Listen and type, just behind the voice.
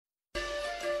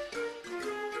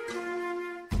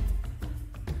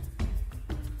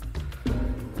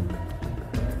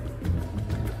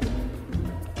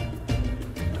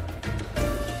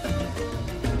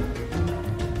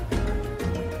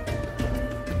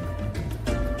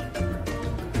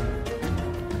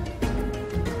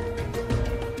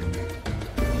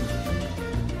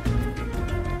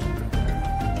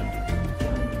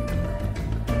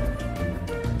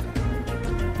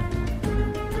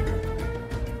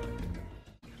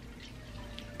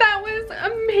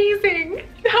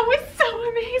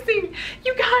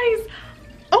guys,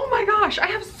 oh my gosh, I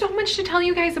have so much to tell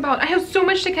you guys about. I have so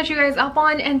much to catch you guys up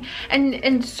on,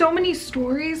 and so many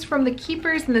stories from the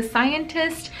keepers and the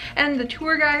scientists and the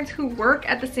tour guides who work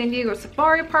at the San Diego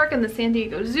Safari Park and the San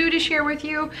Diego Zoo to share with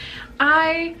you.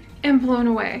 I am blown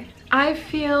away. I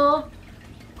feel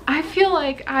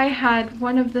like I had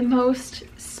one of the most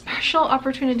special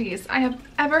opportunities I have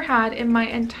ever had in my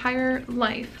entire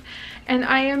life. And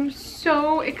I am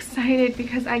so excited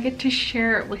because I get to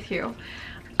share it with you.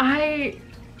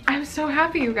 I'm so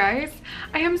happy, you guys.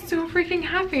 I am so freaking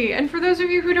happy. And for those of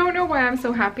you who don't know why I'm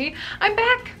so happy, I'm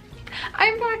back.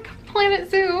 I'm back.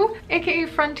 Planet Zoo, aka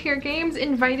Frontier Games,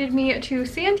 invited me to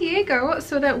San Diego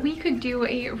so that we could do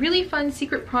a really fun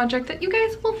secret project that you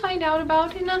guys will find out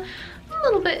about in a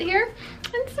little bit here.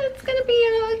 And so it's gonna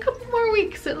be a couple more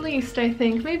weeks at least, I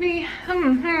think. Maybe,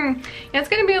 yeah, it's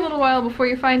gonna be a little while before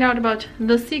you find out about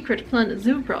the secret Planet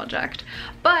Zoo project.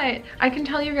 But I can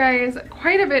tell you guys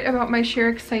quite a bit about my sheer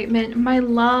excitement, my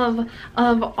love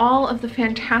of all of the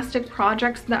fantastic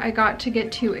projects that I got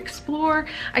to explore.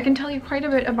 I can tell you quite a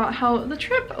bit about how the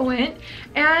trip went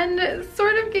and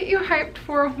sort of get you hyped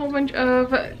for a whole bunch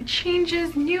of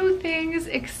changes, new things,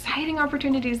 exciting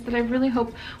opportunities that I really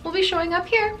hope will be showing up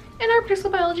here in our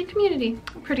pixel biology community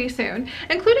pretty soon,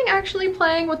 including actually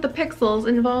playing with the pixels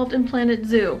involved in Planet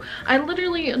Zoo. I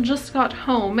literally just got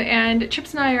home and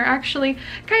Chips and I are actually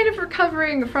kind of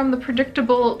recovering from the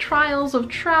predictable trials of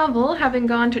travel, having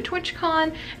gone to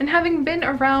TwitchCon and having been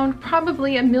around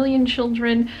probably a million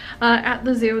children at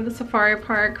the zoo, the safari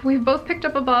park. We've both picked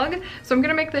up a bug, so I'm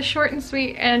gonna make this short and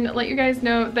sweet and let you guys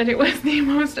know that it was the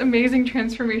most amazing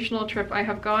transformational trip I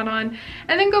have gone on,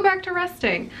 and then go back to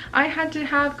resting. I had to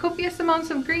have copious amounts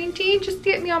of green tea just to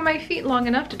get me on my feet long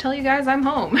enough to tell you guys I'm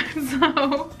home.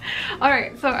 So,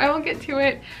 alright, so I will get to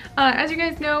it. As you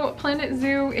guys know, Planet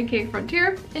Zoo, aka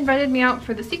Frontier, invited me out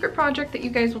for the secret project that you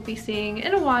guys will be seeing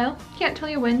in a while. Can't tell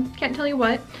you when, can't tell you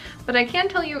what, but I can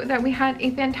tell you that we had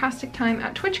a fantastic time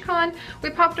at TwitchCon.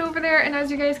 We popped over there, and as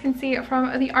you guys can see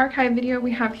from the archive video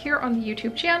we have here on the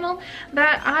YouTube channel,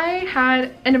 that I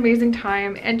had an amazing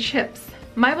time, and Chips,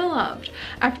 my beloved,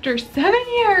 after 7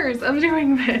 years of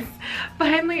doing this,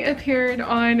 finally appeared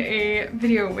on a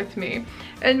video with me.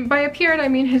 And by appeared, I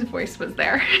mean his voice was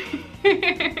there.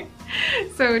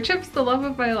 So Chips, the love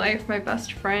of my life, my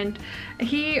best friend,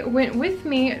 he went with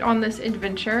me on this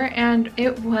adventure, and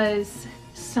it was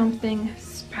something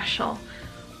special.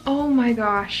 Oh my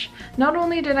gosh. Not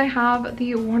only did I have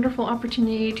the wonderful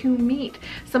opportunity to meet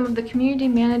some of the community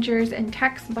managers and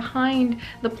techs behind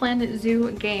the Planet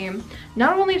Zoo game,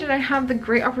 not only did I have the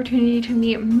great opportunity to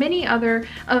meet many other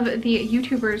of the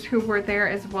YouTubers who were there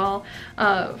as well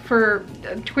for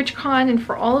TwitchCon and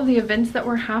for all of the events that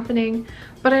were happening,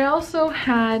 but I also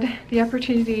had the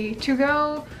opportunity to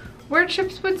go where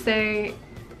Chips would say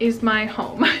is my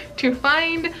home, to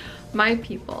find my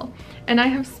people. And I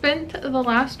have spent the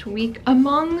last week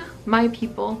among my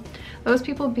people, those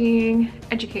people being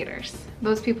educators,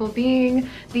 those people being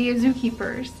the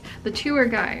zookeepers, the tour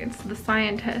guides, the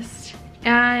scientists,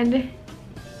 and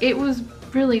it was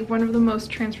really one of the most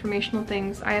transformational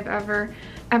things I have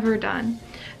ever done.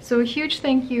 So a huge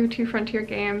thank you to Frontier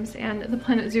Games and the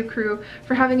Planet Zoo crew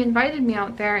for having invited me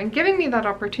out there and giving me that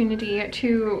opportunity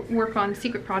to work on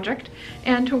Secret Project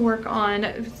and to work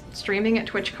on streaming at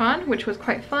TwitchCon, which was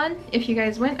quite fun. If you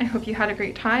guys went, I hope you had a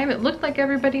great time. It looked like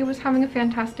everybody was having a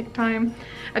fantastic time.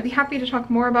 I'd be happy to talk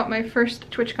more about my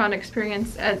first TwitchCon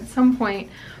experience at some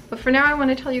point, but for now I want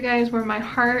to tell you guys where my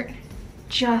heart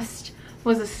just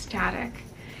was ecstatic.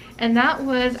 And that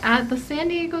was at the San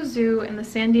Diego Zoo and the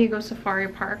San Diego Safari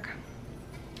Park,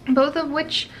 both of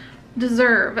which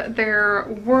deserve their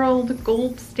world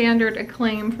gold standard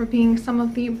acclaim for being some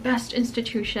of the best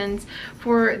institutions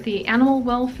for the animal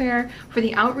welfare, for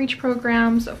the outreach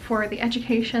programs, for the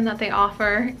education that they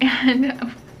offer.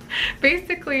 And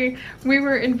basically we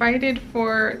were invited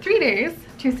for 3 days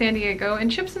to San Diego,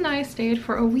 and Chips and I stayed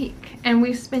for a week, and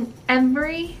we spent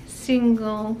every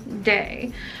single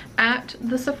day at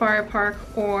the safari park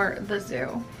or the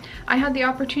zoo. I had the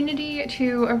opportunity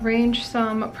to arrange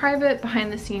some private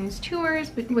behind-the-scenes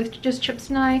tours with just Chips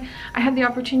and I. I had the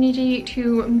opportunity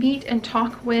to meet and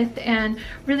talk with and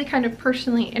really kind of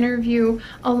personally interview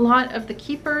a lot of the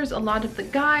keepers, a lot of the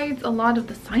guides, a lot of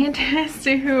the scientists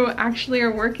who actually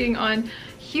are working on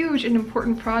huge and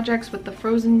important projects with the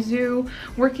frozen zoo,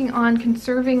 working on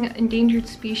conserving endangered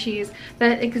species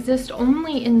that exist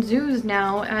only in zoos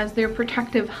now as their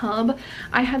protective hub.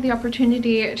 I had the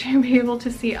opportunity to be able to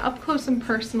see up close and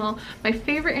personal my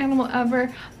favorite animal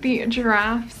ever, the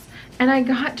giraffes, And I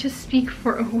got to speak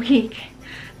for a week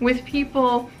with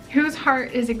people whose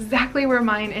heart is exactly where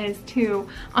mine is too,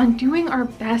 on doing our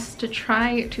best to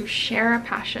try to share a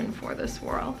passion for this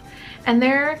world. And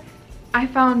there I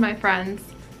found, my friends,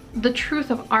 the truth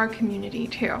of our community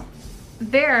too.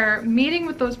 There, meeting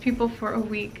with those people for a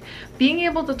week, being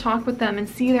able to talk with them and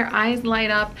see their eyes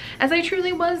light up as I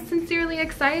truly was sincerely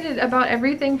excited about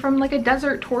everything from like a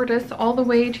desert tortoise all the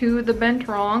way to the bent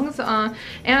wrongs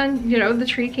and, you know, the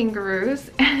tree kangaroos.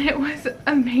 And it was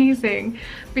amazing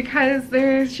because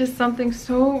there's just something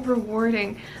so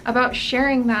rewarding about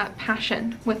sharing that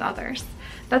passion with others.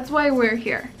 That's why we're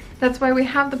here. That's why we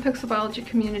have the pixel biology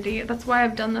community. That's why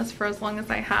I've done this for as long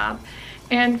as I have.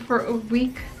 And for a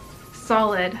week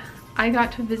solid, I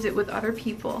got to visit with other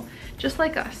people just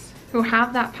like us, who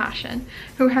have that passion,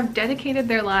 who have dedicated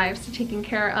their lives to taking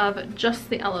care of just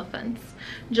the elephants,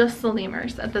 just the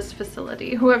lemurs at this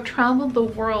facility, who have traveled the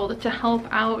world to help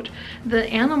out the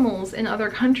animals in other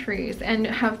countries and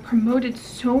have promoted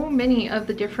so many of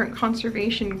the different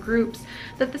conservation groups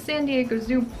that the San Diego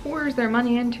Zoo pours their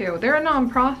money into. They're a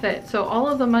nonprofit, so all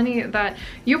of the money that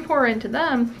you pour into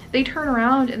them, they turn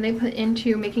around and they put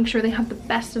into making sure they have the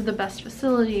best of the best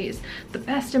facilities, the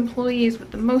best employees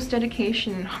with the most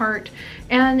dedication and heart,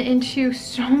 and into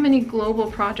so many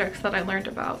global projects that I learned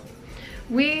about.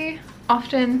 We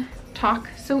often talk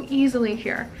so easily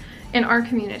here in our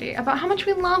community about how much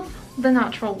we love the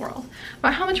natural world,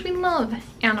 about how much we love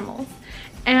animals.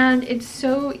 And it's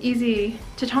so easy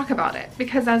to talk about it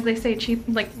because, as they say, cheap,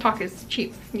 like, talk is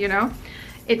cheap, you know?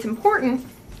 It's important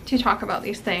to talk about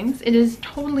these things. It is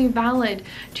totally valid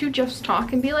to just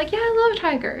talk and be like, yeah, I love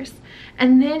tigers.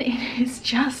 And then it is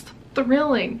just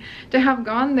thrilling to have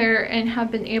gone there and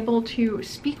have been able to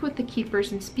speak with the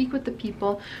keepers and speak with the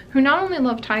people who not only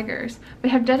love tigers, but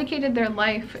have dedicated their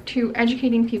life to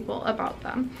educating people about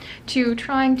them, to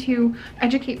trying to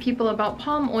educate people about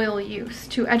palm oil use,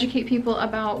 to educate people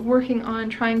about working on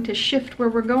trying to shift where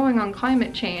we're going on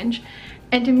climate change,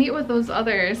 and to meet with those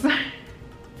others.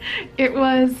 It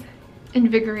was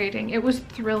invigorating, it was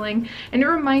thrilling, and it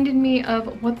reminded me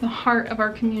of what the heart of our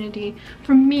community,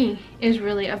 for me, is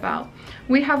really about.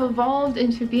 We have evolved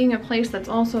into being a place that's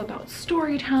also about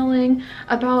storytelling,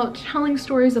 about telling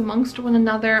stories amongst one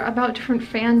another, about different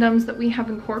fandoms that we have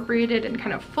incorporated and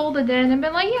kind of folded in and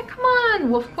been like, yeah, come on,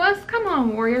 Wolf Quest, come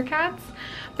on, Warrior Cats.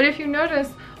 But if you notice,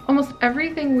 almost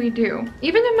everything we do,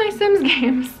 even in my Sims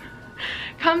games,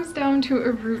 comes down to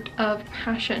a root of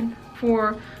passion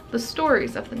for the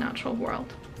stories of the natural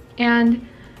world. And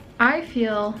I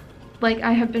feel like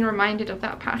I have been reminded of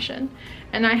that passion,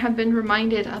 and I have been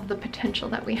reminded of the potential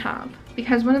that we have.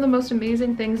 Because one of the most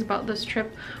amazing things about this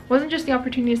trip wasn't just the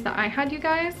opportunities that I had, you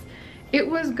guys, it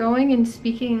was going and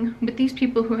speaking with these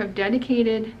people who have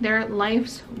dedicated their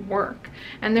life's work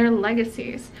and their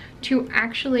legacies to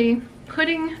actually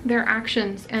putting their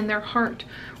actions and their heart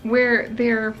where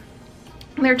their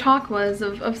talk was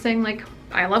of saying, like,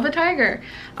 I love a tiger,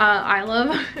 I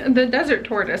love the desert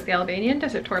tortoise, the Albanian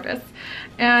desert tortoise,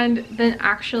 and then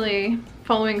actually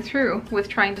following through with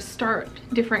trying to start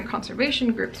different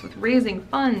conservation groups, with raising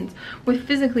funds, with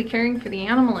physically caring for the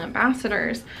animal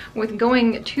ambassadors, with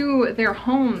going to their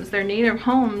homes, their native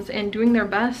homes, and doing their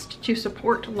best to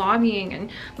support lobbying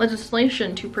and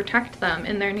legislation to protect them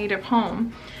in their native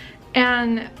home.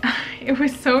 And it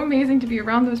was so amazing to be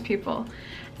around those people.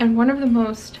 And one of the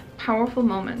most powerful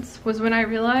moments was when I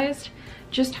realized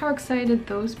just how excited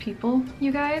those people,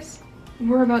 you guys,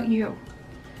 were about you.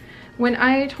 When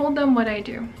I told them what I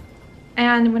do,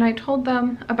 and when I told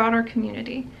them about our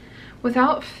community,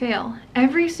 without fail,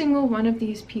 every single one of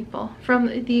these people, from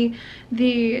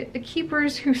the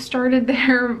keepers who started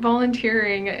their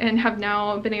volunteering and have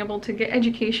now been able to get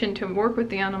education to work with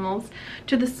the animals,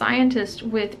 to the scientists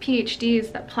with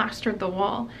PhDs that plastered the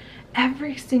wall,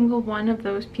 every single one of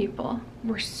those people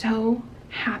were so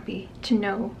happy to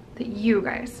know that you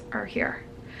guys are here.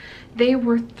 They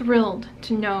were thrilled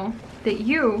to know that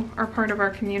you are part of our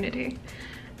community.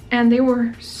 And they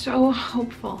were so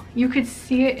hopeful. You could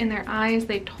see it in their eyes.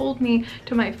 They told me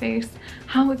to my face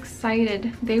how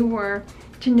excited they were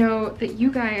to know that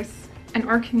you guys and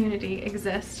our community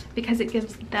exist, because it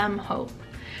gives them hope.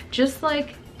 Just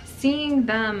like seeing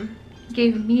them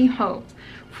gave me hope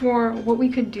for what we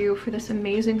could do for this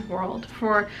amazing world,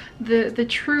 for the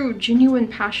true, genuine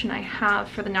passion I have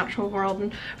for the natural world,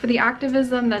 and for the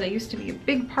activism that I used to be a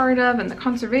big part of, and the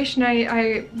conservation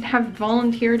I have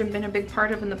volunteered and been a big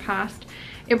part of in the past.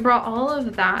 It brought all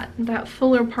of that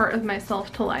fuller part of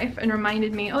myself to life and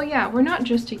reminded me, oh yeah, we're not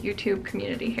just a YouTube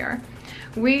community here.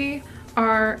 We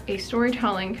are a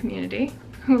storytelling community.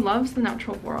 who loves the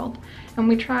natural world, and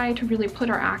we try to really put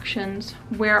our actions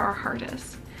where our heart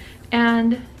is.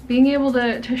 And being able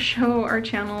to show our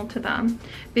channel to them,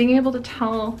 being able to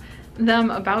tell them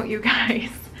about you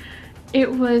guys, it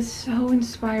was so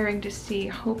inspiring to see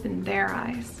hope in their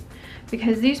eyes,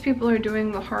 because these people are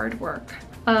doing the hard work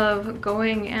of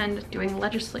going and doing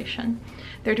legislation.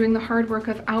 They're doing the hard work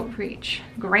of outreach,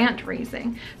 grant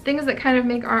raising, things that kind of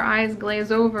make our eyes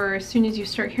glaze over as soon as you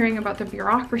start hearing about the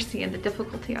bureaucracy and the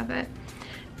difficulty of it.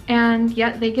 And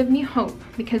yet they give me hope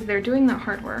because they're doing that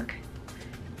hard work.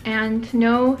 And to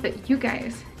know that you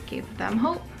guys gave them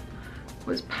hope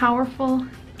was powerful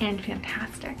and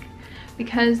fantastic,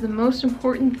 because the most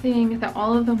important thing that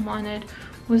all of them wanted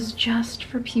was just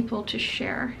for people to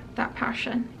share that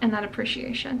passion and that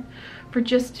appreciation,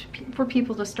 for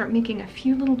people to start making a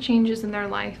few little changes in their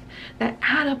life that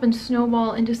add up and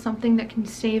snowball into something that can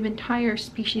save entire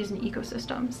species and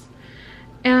ecosystems.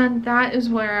 And that is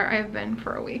where I've been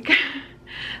for a week.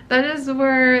 That is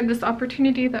where this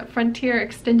opportunity that Frontier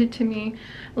extended to me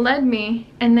led me,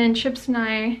 and then Chips and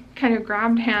I kind of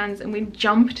grabbed hands and we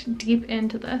jumped deep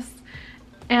into this.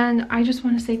 And I just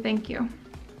want to say thank you.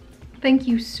 Thank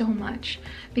you so much,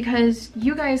 because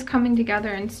you guys coming together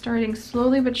and starting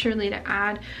slowly but surely to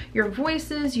add your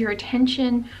voices, your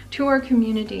attention to our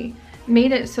community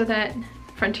made it so that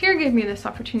Frontier gave me this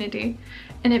opportunity,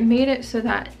 and it made it so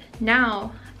that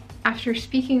now, after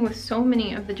speaking with so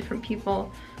many of the different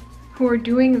people who are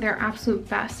doing their absolute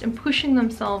best and pushing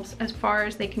themselves as far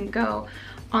as they can go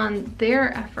on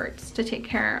their efforts to take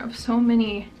care of so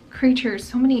many creatures,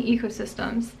 so many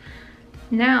ecosystems,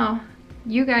 now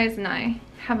you guys and I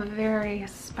have a very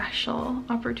special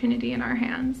opportunity in our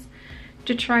hands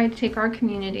to try to take our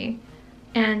community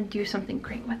and do something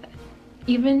great with it.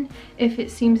 Even if it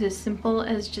seems as simple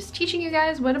as just teaching you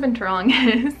guys what a binturong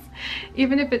is,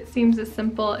 even if it seems as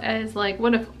simple as, like,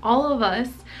 what if all of us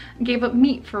gave up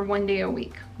meat for 1 day a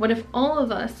week? What if all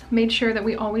of us made sure that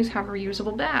we always have a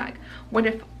reusable bag? What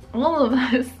if all of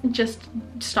us just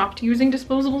stopped using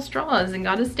disposable straws and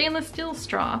got a stainless steel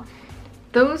straw?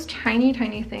 Those tiny,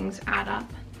 tiny things add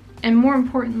up. And more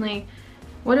importantly,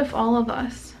 what if all of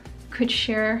us could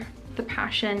share the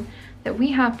passion that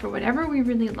we have for whatever we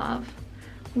really love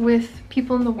with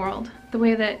people in the world, the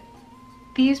way that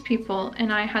these people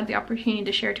and I had the opportunity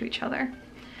to share to each other.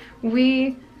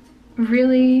 We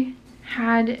really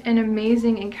had an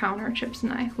amazing encounter, Chips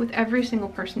and I, with every single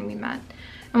person we met.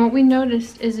 And what we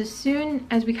noticed is, as soon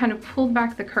as we kind of pulled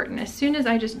back the curtain, as soon as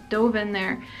I just dove in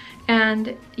there,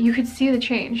 and you could see the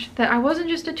change, that I wasn't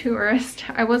just a tourist,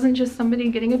 I wasn't just somebody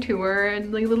getting a tour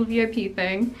and like a little VIP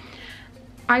thing.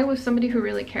 I was somebody who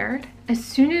really cared. As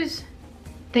soon as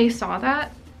they saw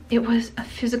that, it was a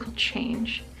physical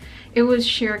change. It was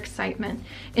sheer excitement,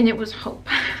 and it was hope.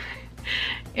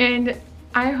 And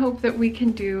I hope that we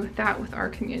can do that with our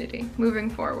community moving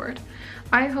forward.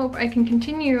 I hope I can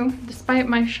continue, despite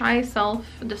my shy self,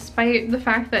 despite the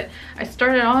fact that I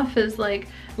started off as like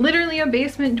literally a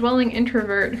basement dwelling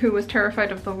introvert who was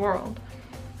terrified of the world.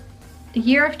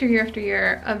 Year after year after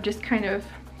year of just kind of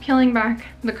peeling back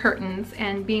the curtains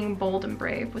and being bold and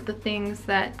brave with the things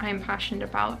that I'm passionate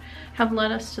about have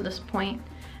led us to this point.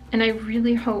 And I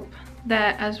really hope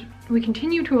that as we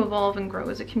continue to evolve and grow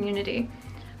as a community,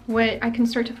 what I can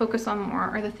start to focus on more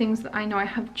are the things that I know I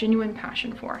have genuine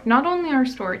passion for. Not only our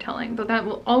storytelling, though that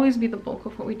will always be the bulk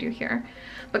of what we do here,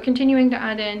 but continuing to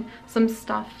add in some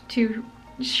stuff to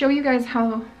show you guys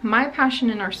how my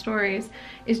passion in our stories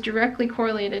is directly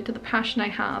correlated to the passion I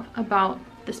have about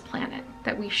this planet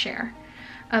that we share,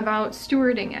 about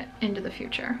stewarding it into the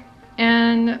future.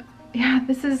 And yeah,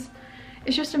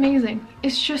 it's just amazing.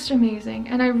 It's just amazing.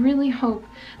 And I really hope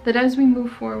that as we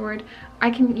move forward,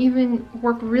 I can even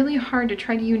work really hard to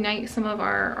try to unite some of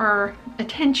our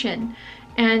attention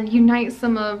and unite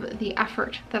some of the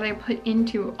effort that I put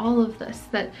into all of this,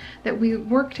 that we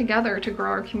work together to grow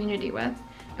our community with,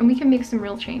 and we can make some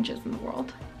real changes in the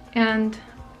world. And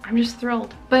I'm just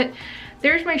thrilled. But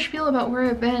there's my spiel about where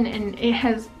I've been, and it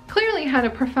has clearly had a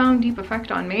profound, deep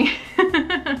effect on me.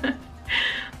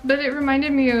 But it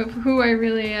reminded me of who I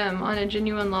really am on a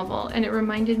genuine level, and it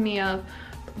reminded me of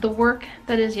the work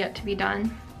that is yet to be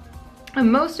done.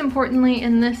 And most importantly,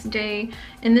 in this day,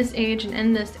 in this age, and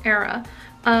in this era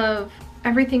of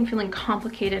everything feeling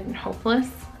complicated and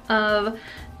hopeless, of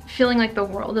feeling like the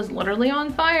world is literally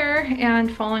on fire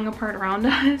and falling apart around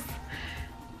us,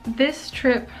 this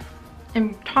trip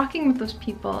and talking with those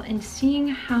people and seeing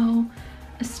how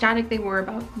ecstatic they were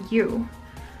about you,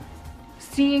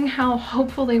 seeing how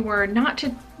hopeful they were, not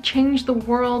to change the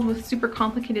world with super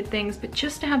complicated things, but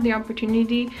just to have the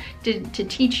opportunity to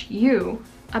teach you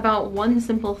about one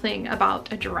simple thing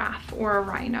about a giraffe or a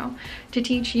rhino, to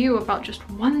teach you about just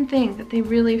one thing that they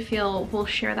really feel will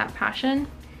share that passion,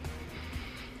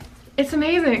 it's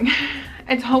amazing.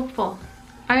 It's hopeful.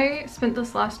 I spent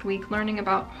this last week learning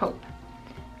about hope,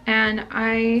 and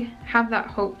I have that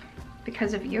hope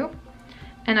because of you,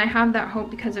 and I have that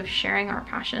hope because of sharing our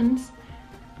passions.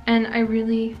 And I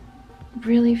really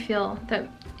feel that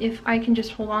if I can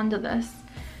just hold on to this,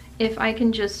 if I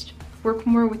can just work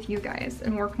more with you guys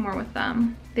and work more with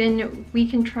them, then we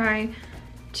can try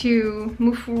to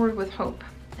move forward with hope.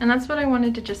 And that's what I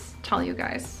wanted to just tell you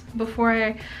guys before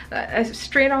I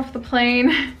straight off the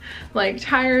plane, like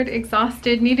tired,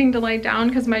 exhausted, needing to lie down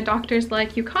because my doctor's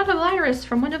like, you caught a virus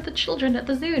from one of the children at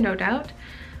the zoo, no doubt.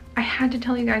 I had to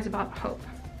tell you guys about hope,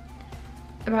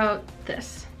 about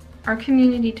this. Our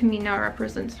community to me now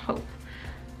represents hope.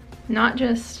 Not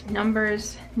just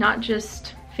numbers, not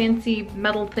just fancy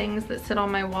metal things that sit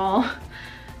on my wall,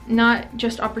 not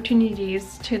just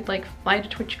opportunities to like fly to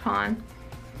TwitchCon.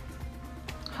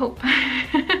 Hope.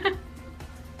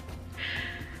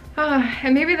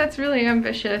 And maybe that's really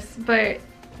ambitious, but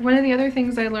one of the other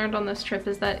things I learned on this trip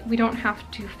is that we don't have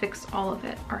to fix all of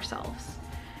it ourselves.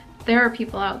 There are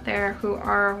people out there who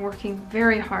are working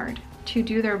very hard to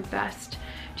do their best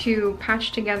to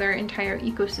patch together entire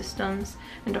ecosystems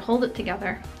and to hold it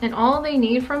together. And all they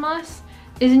need from us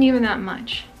isn't even that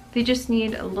much. They just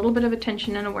need a little bit of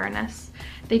attention and awareness.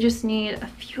 They just need a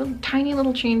few tiny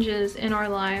little changes in our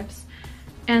lives.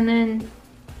 And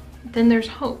then there's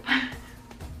hope.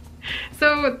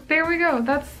 So there we go.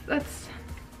 That's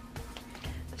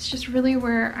just really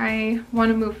where I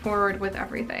want to move forward with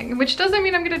everything, which doesn't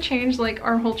mean I'm going to change like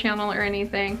our whole channel or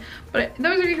anything, but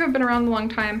those of you who have been around a long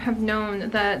time have known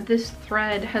that this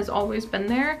thread has always been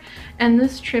there, and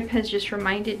this trip has just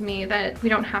reminded me that we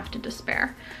don't have to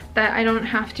despair, that I don't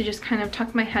have to just kind of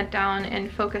tuck my head down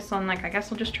and focus on like, I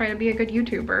guess I'll just try to be a good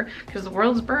YouTuber because the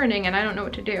world's burning and I don't know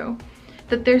what to do.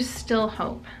 That there's still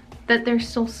hope, that there's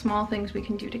still small things we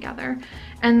can do together,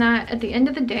 and that at the end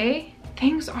of the day,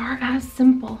 things are as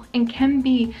simple and can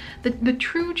be, the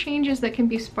true changes that can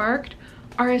be sparked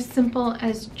are as simple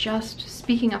as just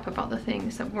speaking up about the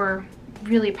things that we're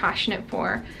really passionate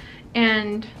for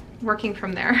and working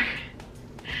from there.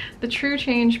 The true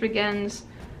change begins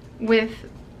with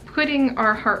putting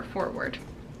our heart forward.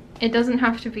 It doesn't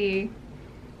have to be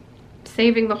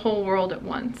saving the whole world at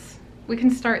once. We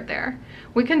can start there.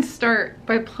 We can start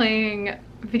by playing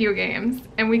video games,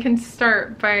 and we can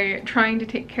start by trying to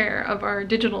take care of our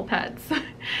digital pets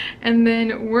and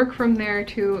then work from there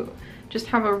to just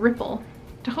have a ripple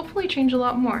to hopefully change a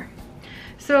lot more.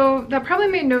 So that probably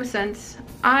made no sense.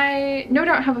 I no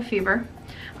doubt have a fever.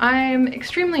 I'm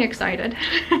extremely excited.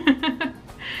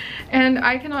 And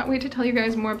I cannot wait to tell you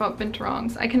guys more about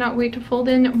binturongs. I cannot wait to fold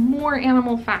in more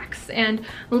animal facts and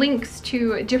links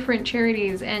to different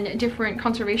charities and different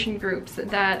conservation groups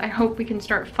that I hope we can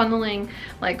start funneling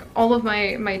like all of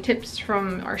my tips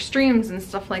from our streams and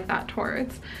stuff like that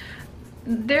towards.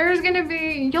 There's gonna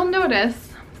be, you'll notice,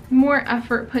 more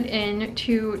effort put in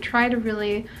to try to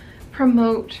really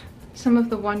promote some of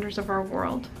the wonders of our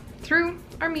world through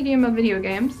our medium of video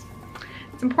games.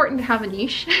 It's important to have a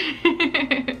niche.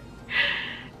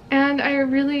 And I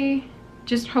really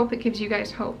just hope it gives you guys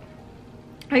hope.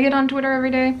 I get on Twitter every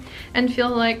day and feel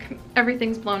like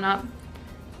everything's blown up.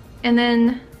 And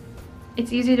then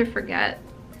it's easy to forget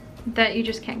that you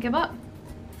just can't give up.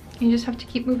 You just have to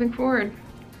keep moving forward,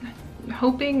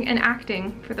 hoping and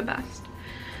acting for the best.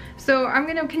 So I'm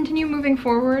gonna continue moving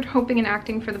forward, hoping and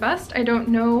acting for the best. I don't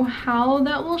know how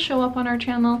that will show up on our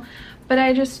channel, but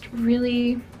I just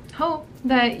really hope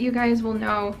that you guys will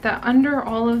know that under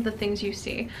all of the things you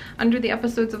see, under the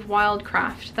episodes of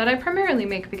Wildcraft that I primarily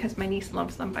make because my niece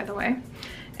loves them, by the way,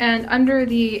 and under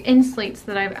the inslates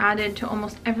that I've added to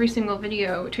almost every single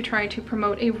video to try to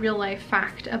promote a real life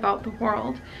fact about the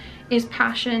world, is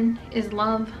passion, is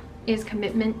love, is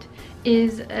commitment,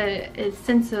 is a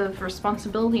sense of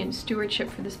responsibility and stewardship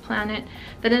for this planet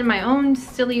that in my own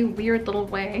silly, weird little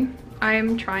way,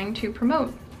 I'm trying to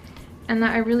promote. And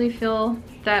that I really feel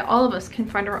that all of us can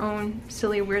find our own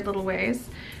silly, weird little ways.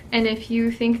 And if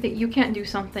you think that you can't do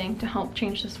something to help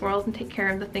change this world and take care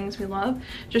of the things we love,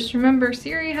 just remember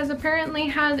Seri has apparently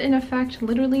had an effect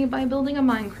literally by building a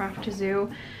Minecraft zoo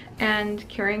and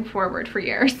carrying forward for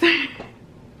years.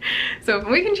 So if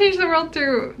we can change the world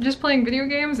through just playing video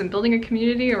games and building a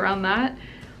community around that,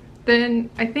 then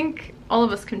I think all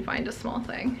of us can find a small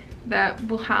thing that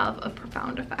will have a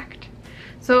profound effect.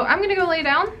 So I'm gonna go lay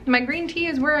down. My green tea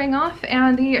is wearing off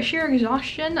and the sheer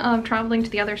exhaustion of traveling to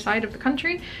the other side of the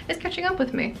country is catching up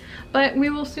with me. But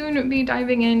we will soon be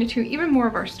diving into even more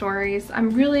of our stories. I'm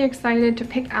really excited to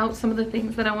pick out some of the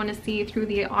things that I want to see through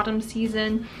the autumn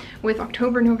season, with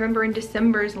October, November, and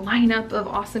December's lineup of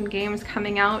awesome games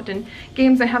coming out and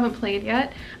games I haven't played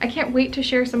yet. I can't wait to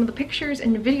share some of the pictures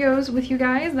and videos with you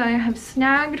guys that I have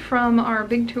snagged from our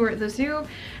big tour at the zoo,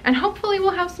 and hopefully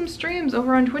we'll have some streams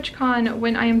over on TwitchCon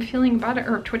when I am feeling better,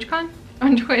 or TwitchCon?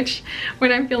 On Twitch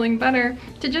when I'm feeling better,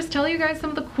 to just tell you guys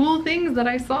some of the cool things that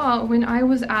I saw when I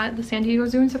was at the San Diego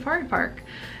Zoo and Safari Park.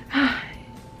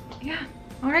 Yeah,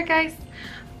 alright guys,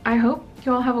 I hope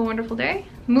you all have a wonderful day.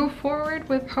 Move forward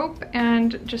with hope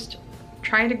and just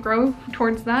try to grow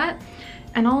towards that,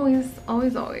 and always,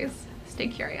 always, always stay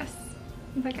curious.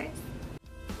 Bye guys.